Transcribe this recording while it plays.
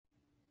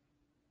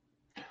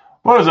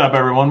What is up,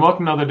 everyone?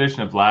 Welcome to another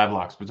edition of Live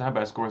Locks, presented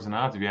by Scores and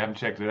Odds. If you haven't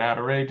checked it out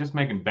already, just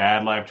making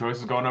bad live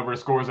choices, going over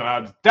to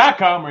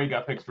scoresandodds.com where you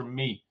got picks from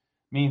me,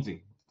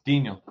 Meansy,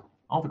 Daniel,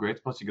 all the greats.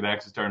 Plus, you get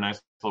access to our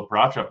nice little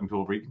prop shopping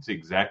tool where you can see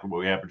exactly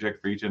what we have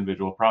projected for each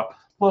individual prop,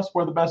 plus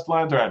where the best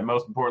lines are at. And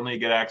most importantly, you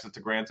get access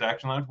to Grant's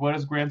Action Lounge. What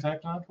is Grant's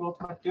Action Lounge? Well,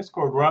 it's my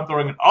Discord where I'm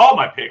throwing in all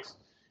my picks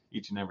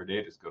each and every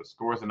day. Just go to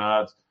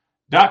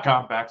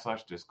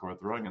scoresandodds.com/Discord,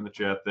 throwing in the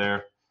chat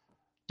there.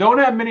 Don't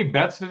have many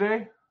bets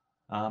today.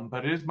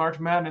 But it is March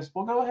Madness.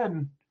 We'll go ahead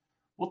and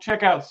we'll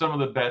check out some of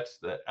the bets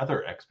that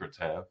other experts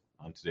have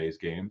on today's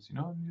games.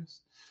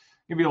 Just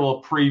give you a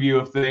little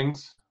preview of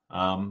things.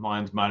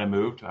 Lines might have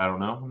moved. I don't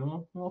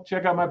know. We'll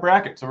check out my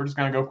bracket. So we're just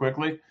going to go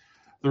quickly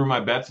through my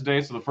bets today.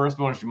 So the first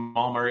one is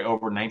Jamal Murray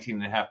over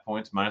 19.5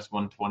 points, minus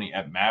 120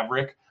 at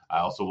Maverick. I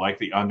also like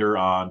the under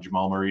on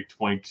Jamal Murray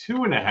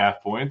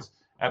 22.5 points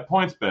at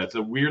PointsBet. It's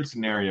a weird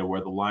scenario where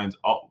the lines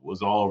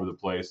was all over the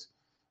place.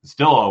 It's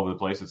still all over the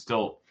place. It's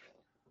still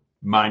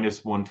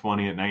minus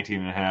 120 at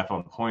 19.5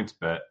 on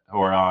PointsBet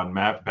or on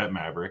Bet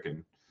Maverick,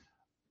 and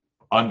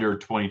under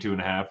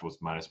 22.5 was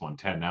minus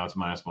 110. Now it's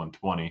minus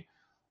 120.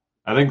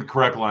 I think the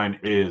correct line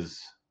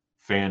is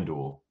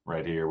FanDuel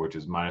right here, which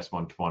is minus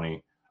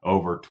 120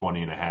 over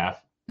 20.5.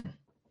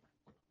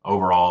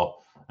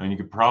 Overall, I mean, you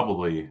could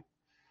probably,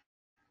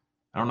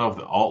 I don't know if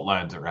the alt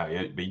lines are out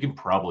yet, but you can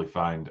probably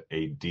find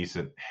a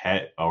decent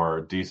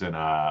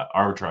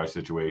arbitrage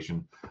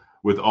situation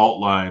with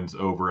alt lines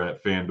over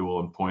at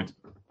FanDuel and Points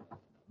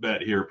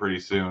Bet here pretty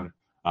soon.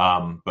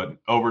 But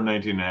over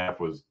 19.5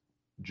 was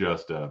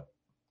just a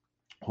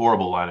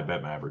horrible line at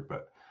Bet Maverick.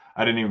 But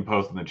I didn't even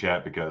post in the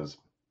chat because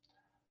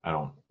I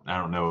don't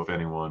know if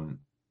anyone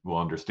will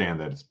understand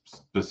that it's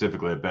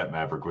specifically at Bet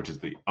Maverick, which is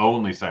the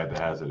only site that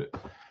has it at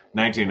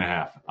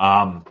 19.5.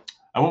 I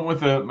went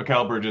with the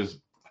Mikal Bridges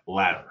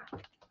ladder.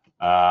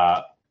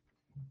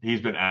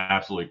 He's been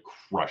absolutely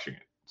crushing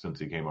it since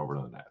he came over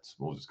to the Nets.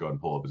 We'll just go ahead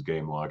and pull up his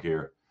game log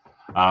here.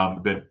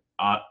 Been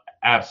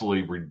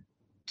absolutely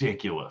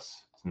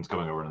ridiculous since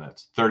coming over to the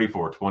Nets.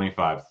 34,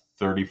 25,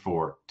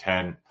 34,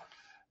 10.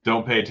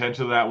 Don't pay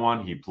attention to that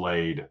one. He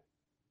played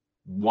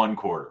one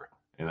quarter,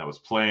 and that was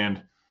planned.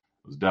 It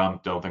was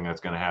dumb. Don't think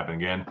that's going to happen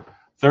again.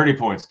 30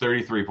 points,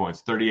 33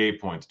 points, 38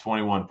 points,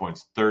 21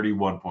 points,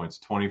 31 points,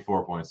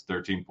 24 points,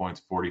 13 points,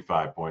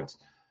 45 points.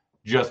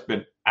 Just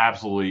been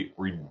absolutely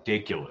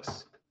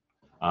ridiculous.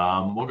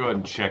 We'll go ahead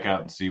and check out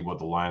and see what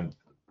the line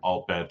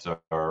alt bets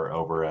are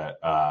over at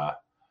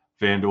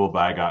FanDuel.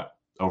 But I got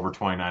over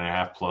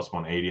 29.5 plus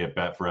 180 at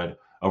Betfred,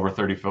 over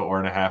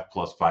 34.5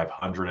 plus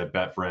 500 at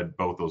Betfred.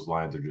 Both those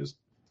lines are just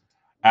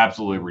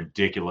absolutely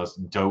ridiculous.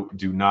 Do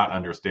not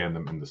understand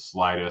them in the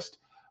slightest.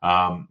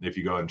 If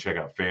you go and check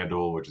out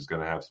FanDuel, which is going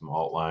to have some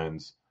alt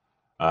lines,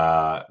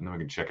 and then we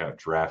can check out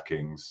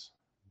DraftKings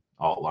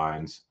alt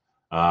lines.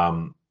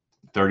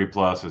 30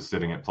 plus is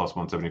sitting at plus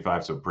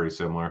 175, so pretty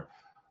similar.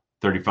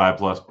 35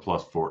 plus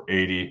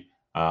 480.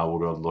 We'll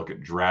go look at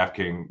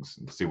DraftKings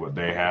and see what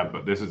they have.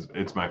 But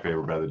it's my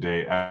favorite bet of the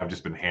day. I've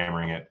just been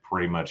hammering it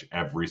pretty much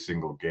every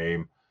single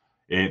game.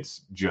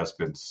 It's just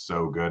been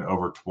so good.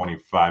 Over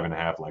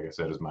 25.5, like I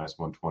said, is minus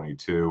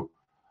 122.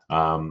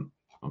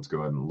 Let's go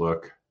ahead and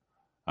look.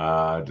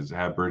 Does it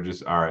have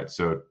Bridges? All right,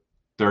 so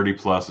 30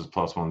 plus is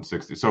plus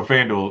 160. So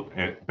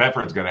FanDuel,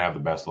 Betfred's going to have the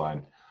best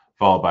line,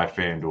 followed by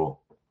FanDuel.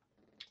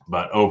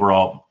 But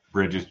overall,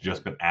 Bridges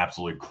just been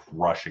absolutely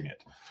crushing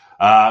it.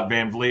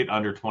 Van Vliet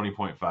under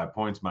 20.5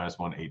 points, minus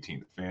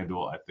 118 at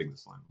FanDuel. I think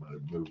this line might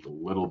have moved a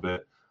little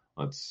bit.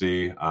 Let's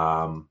see.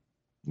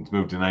 It's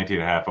moved to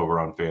 19.5 over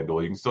on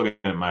FanDuel. You can still get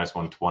it minus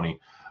 120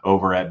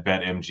 over at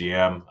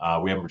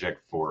BetMGM. We haven't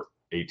projected for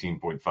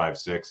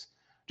 18.56,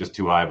 just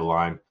too high of a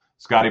line.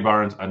 Scotty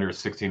Barnes under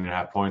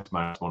 16.5 points,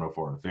 minus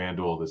 104 on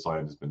FanDuel. This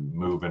line has been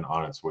moving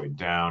on its way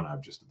down.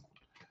 I'm just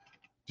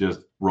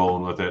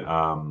rolling with it.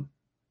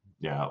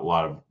 Yeah, a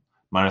lot of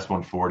minus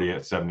 140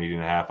 at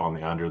 17.5 on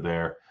the under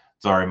there.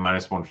 Sorry,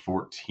 minus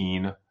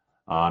 114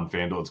 on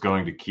FanDuel. It's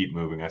going to keep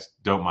moving. I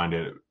don't mind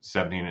it at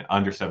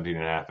under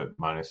 17.5 at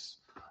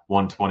minus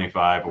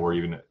 125, or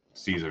even at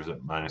Caesars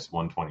at minus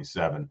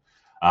 127.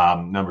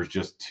 Numbers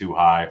just too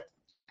high.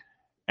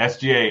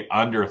 SGA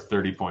under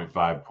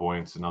 30.5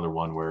 points. Another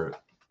one where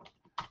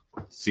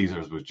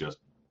Caesars was just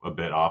a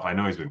bit off. I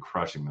know he's been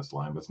crushing this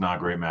line, but it's not a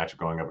great matchup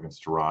going up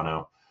against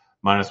Toronto.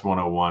 Minus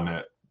 101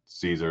 at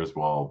Caesars,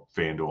 while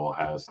FanDuel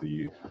has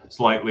the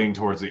slight lean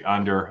towards the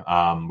under.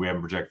 We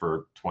haven't projected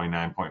for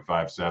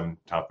 29.57.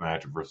 Tough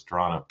matchup versus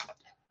Toronto.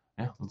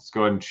 Yeah, let's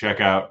go ahead and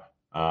check out.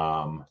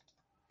 No,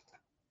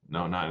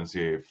 not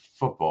NCAA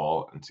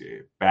football,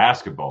 NCAA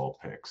basketball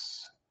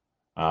picks.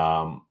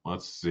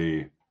 Let's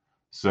see.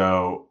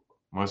 So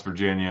West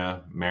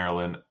Virginia,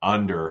 Maryland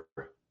under.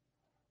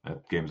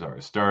 That game's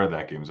already started.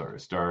 That game's already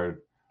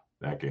started.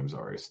 That game's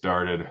already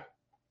started.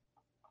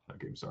 That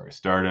game's already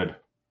started.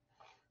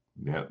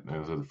 Yeah,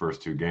 those are the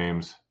first two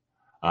games.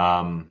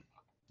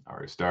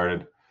 Already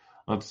started.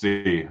 Let's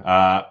see.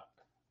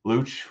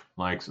 Luch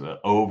likes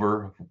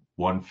over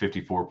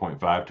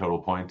 154.5 total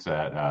points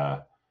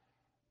at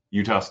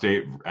Utah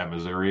State at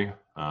Missouri.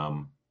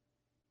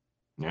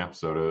 Yeah,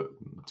 so do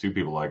 2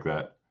 people like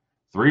that.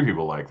 3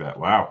 people like that.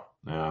 Wow.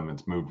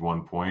 It's moved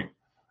 1 point.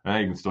 You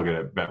can still get it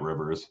at Bet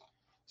Rivers.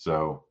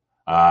 So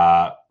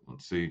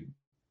let's see.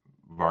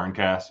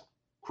 Varncast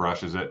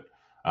crushes it.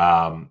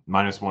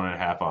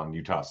 -1.5 on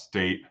Utah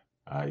State.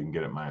 You can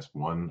get it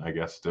 -1, I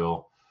guess,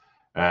 still.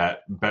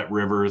 At Bet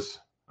Rivers,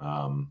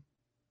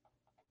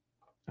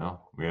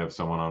 we have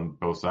someone on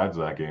both sides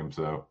of that game,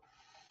 so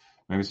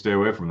maybe stay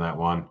away from that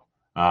one.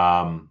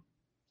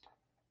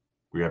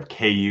 We have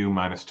KU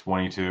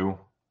 -22,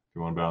 if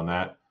you want to bet on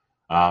that.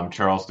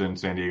 Charleston,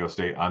 San Diego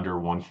State under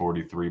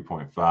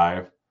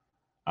 143.5.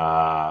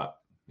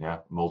 Yeah,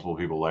 multiple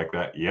people like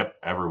that. Yep,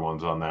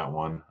 everyone's on that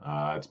one.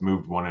 It's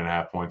moved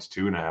 1.5 points,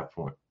 2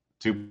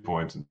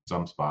 points in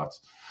some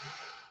spots.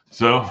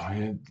 So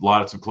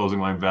lots of closing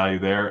line value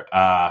there.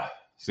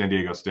 San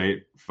Diego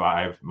State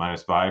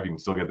 -5. You can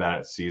still get that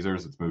at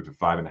Caesars. It's moved to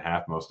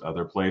 5.5 most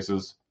other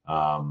places.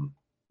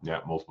 Yeah,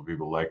 multiple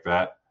people like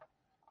that.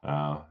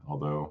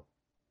 Although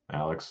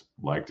Alex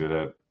liked it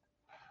at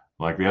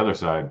like the other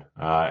side.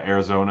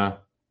 Arizona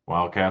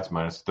Wildcats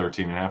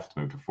 -13.5. It's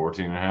moved to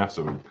 14.5.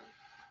 So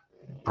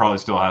probably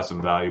still has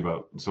some value,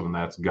 but some of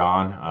that's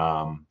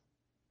gone.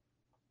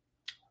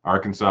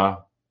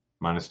 Arkansas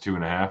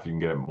 -2.5. You can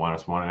get it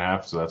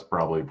 -1.5. So that's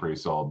probably a pretty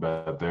solid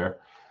bet there.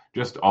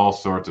 Just all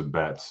sorts of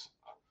bets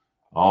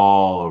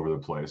all over the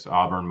place.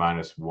 Auburn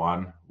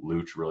 -1.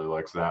 Luch really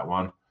likes that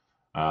one.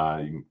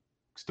 You can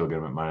still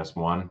get them at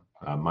 -1.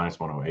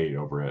 -108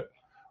 over at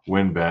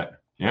WinBet.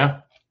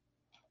 Yeah.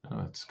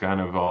 It's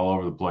kind of all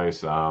over the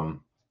place. Yeah.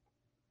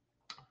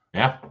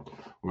 We'll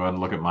go ahead and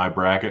look at my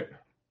bracket.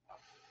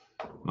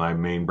 My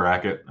main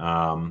bracket.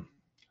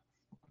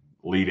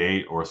 Elite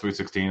 8 or Sweet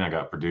 16. I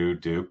got Purdue,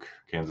 Duke,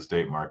 Kansas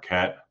State,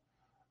 Marquette,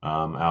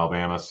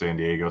 Alabama, San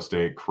Diego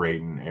State,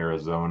 Creighton,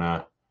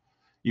 Arizona,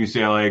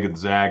 UCLA,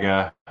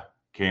 Gonzaga,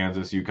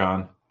 Kansas,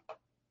 UConn.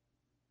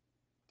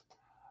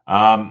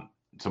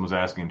 Someone's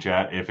asking in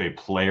chat, if a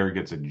player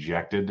gets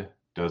ejected,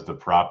 does the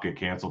prop get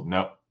canceled?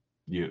 Nope.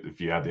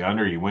 If you have the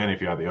under, you win.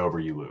 If you have the over,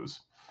 you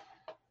lose.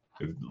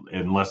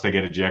 Unless they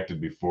get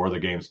ejected before the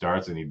game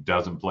starts and he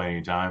doesn't play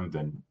any time,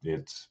 then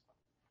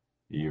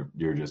you're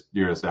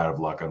just out of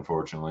luck,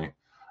 unfortunately.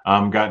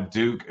 Got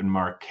Duke and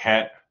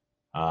Marquette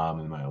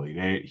in my Elite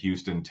 8.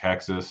 Houston,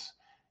 Texas,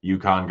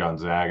 UConn,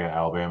 Gonzaga,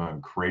 Alabama,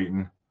 and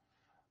Creighton.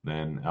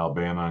 Then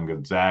Alabama and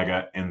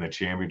Gonzaga in the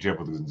championship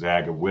with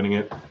Gonzaga winning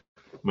it.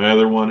 My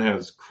other one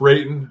has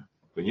Creighton.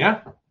 But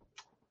yeah,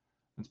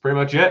 that's pretty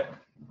much it.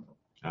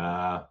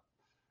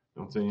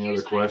 Don't see any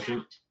other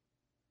question.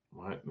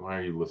 Why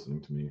are you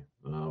listening to me?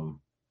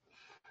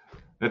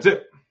 That's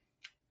it.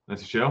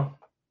 That's the show.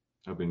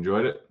 Hope you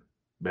enjoyed it.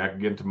 Back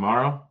again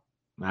tomorrow.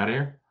 Out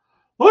here.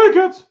 Later,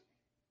 kids.